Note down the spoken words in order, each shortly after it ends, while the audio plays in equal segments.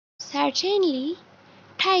Certainly,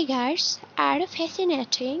 tigers are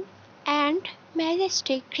fascinating and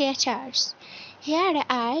majestic creatures. Here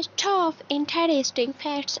are top interesting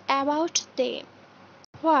facts about them.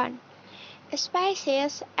 1.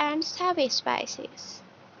 Species and subspecies.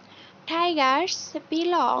 Tigers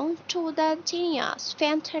belong to the genus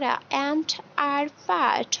Panthera and are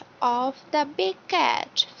part of the big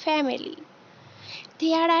cat family.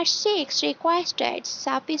 There are 6 requested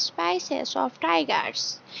subspecies of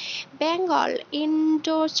tigers: Bengal,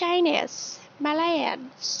 Indochinese, Malayan,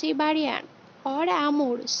 Siberian or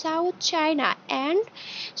Amur, South China and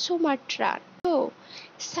Sumatran. 2.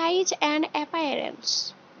 Size and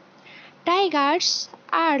appearance. Tigers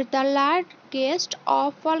are the largest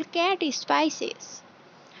of all cat species.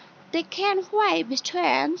 They can weigh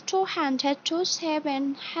between 200 to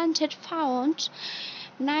 700 pounds,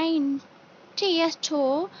 90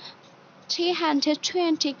 to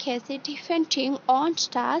 320 kg depending on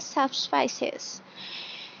the subspecies.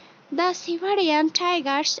 The Siberian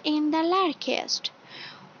tigers are the largest,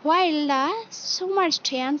 while the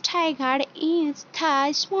Sumatran tiger is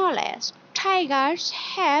the smallest. Tigers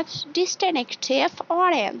have distinctive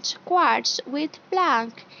orange coats with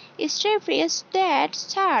black stripes that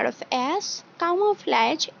serve as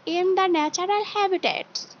camouflage in the natural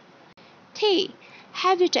habitats. 3.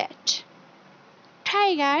 Habitat.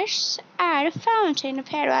 Tigers are found in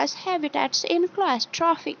various habitats including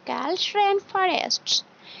tropical rainforests,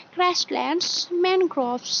 grasslands,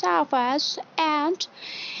 mangrove savannahs, and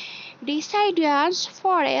deciduous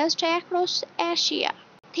forests across Asia.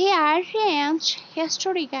 Their range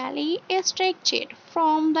historically stretched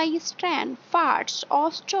from the eastern parts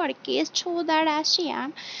of Turkey to the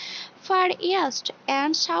Russian Far East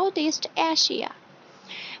and Southeast Asia,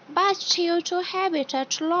 but due to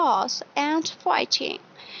habitat loss and poaching,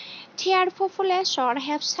 their populations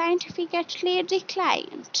have significantly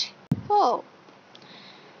declined. 4.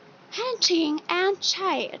 Hunting and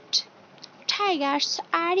diet. Tigers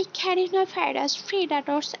are carnivorous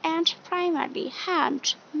predators and primarily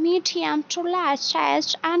hunt medium to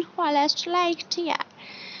large-sized animals like deer,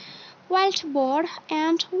 wild boar,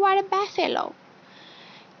 and water buffalo.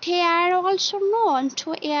 They are also known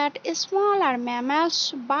to eat smaller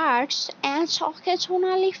mammals, birds, and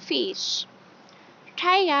occasionally fish.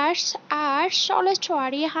 Tigers are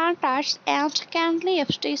solitary hunters and can live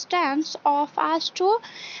distance of up to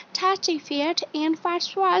 30 feet in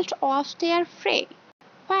pursuit of their prey.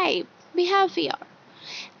 5. Behavior.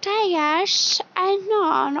 Tigers are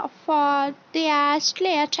known for their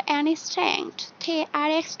sleight and strength. They are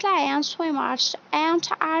excellent swimmers and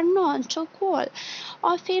are known to cool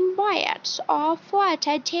off in bodies of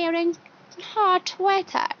water during hot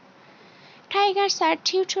weather. Tigers are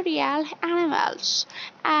territorial animals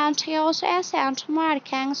and use accent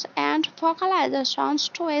markings and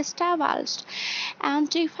vocalizations to establish and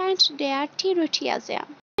define their territory.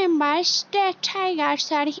 Remember that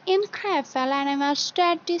tigers are incredible animals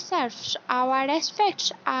that deserve our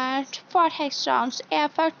respect and protection.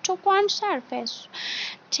 Efforts to conserve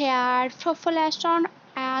their population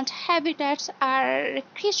and habitats are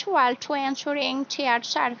crucial to ensuring their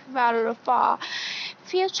survival for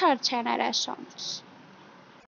future generations.